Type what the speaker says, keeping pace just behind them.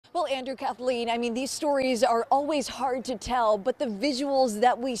Well, Andrew, Kathleen, I mean, these stories are always hard to tell, but the visuals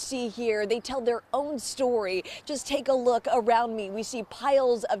that we see here, they tell their own story. Just take a look around me. We see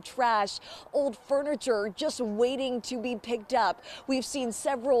piles of trash, old furniture just waiting to be picked up. We've seen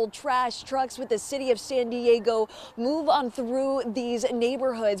several trash trucks with the city of San Diego move on through these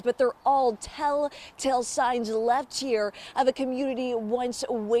neighborhoods, but they're all telltale signs left here of a community once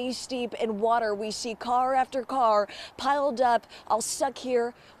waist deep in water. We see car after car piled up, all stuck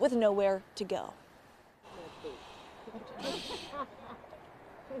here with nowhere to go.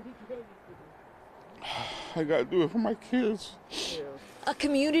 I gotta do it for my kids. A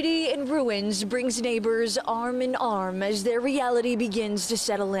community in ruins brings neighbors arm in arm as their reality begins to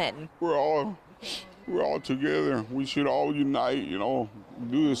settle in. We're all together. We should all unite,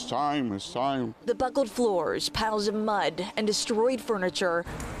 do this time. It's time. The buckled floors, piles of mud, and destroyed furniture.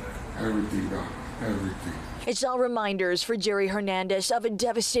 Everything, God. Everything. It's all reminders for Jerry Hernandez of a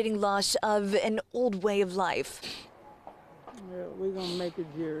devastating loss of an old way of life. Yeah, we're gonna make it,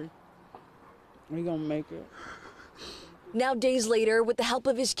 Jerry. We're gonna make it. Now, days later, with the help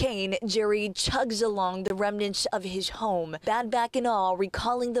of his cane, Jerry chugs along the remnants of his home, bad back and all,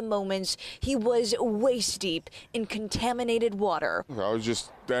 recalling the moments he was waist deep in contaminated water. I was just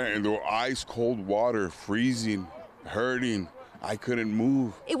standing in the ice cold water, freezing, hurting. I couldn't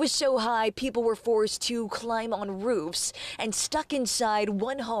move. It was so high, people were forced to climb on roofs, and stuck inside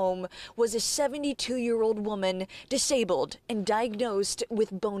one home was a 72-year-old woman, disabled and diagnosed with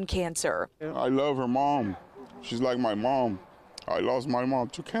bone cancer. I love her mom. She's like my mom. I lost my mom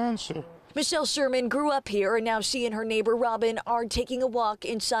to cancer. Michelle Sherman grew up here, and now she and her neighbor Robin are taking a walk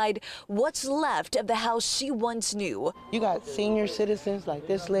inside what's left of the house she once knew. You got senior citizens like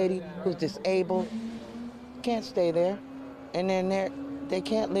this lady who's disabled, can't stay there. And then they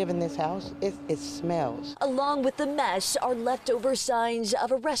can't live in this house. It smells. Along with the mess are leftover signs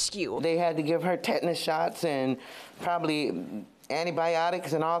of a rescue. They had to give her tetanus shots and probably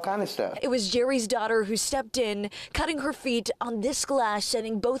antibiotics and all kind of stuff. It was Jerry's daughter who stepped in, cutting her feet on this glass,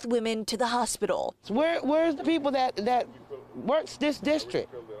 sending both women to the hospital. Where's the people that works this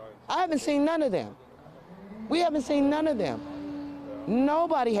district? I haven't seen none of them. We haven't seen none of them.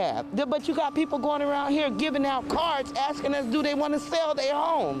 Nobody have. But you got people going around here giving out cards asking us, do they want to sell their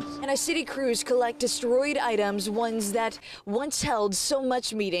homes? And a city crews collect destroyed items, ones that once held so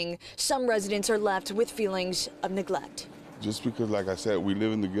much meaning. Some residents are left with feelings of neglect. Just because, like I said, we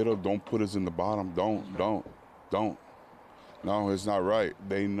live in the ghetto, don't put us in the bottom. Don't. No, it's not right.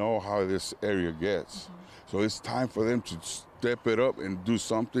 They know how this area gets. So it's time for them to step it up and do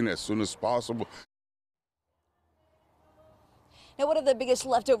something as soon as possible. Now, one of the biggest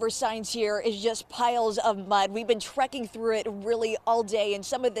leftover signs here is just piles of mud. We've been trekking through it really all day, and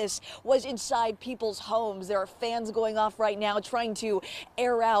some of this was inside people's homes. There are fans going off right now trying to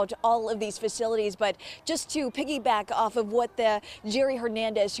air out all of these facilities. But just to piggyback off of what the Jerry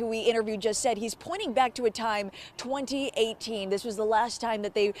Hernandez, who we interviewed, just said, he's pointing back to a time, 2018. This was the last time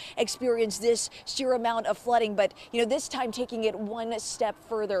that they experienced this sheer amount of flooding. But, this time taking it one step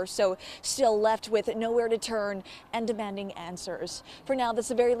further. So still left with nowhere to turn and demanding answers. For now, that's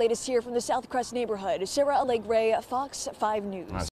the very latest here from the Southcrest neighborhood. Sarah Alegre, Fox 5 News.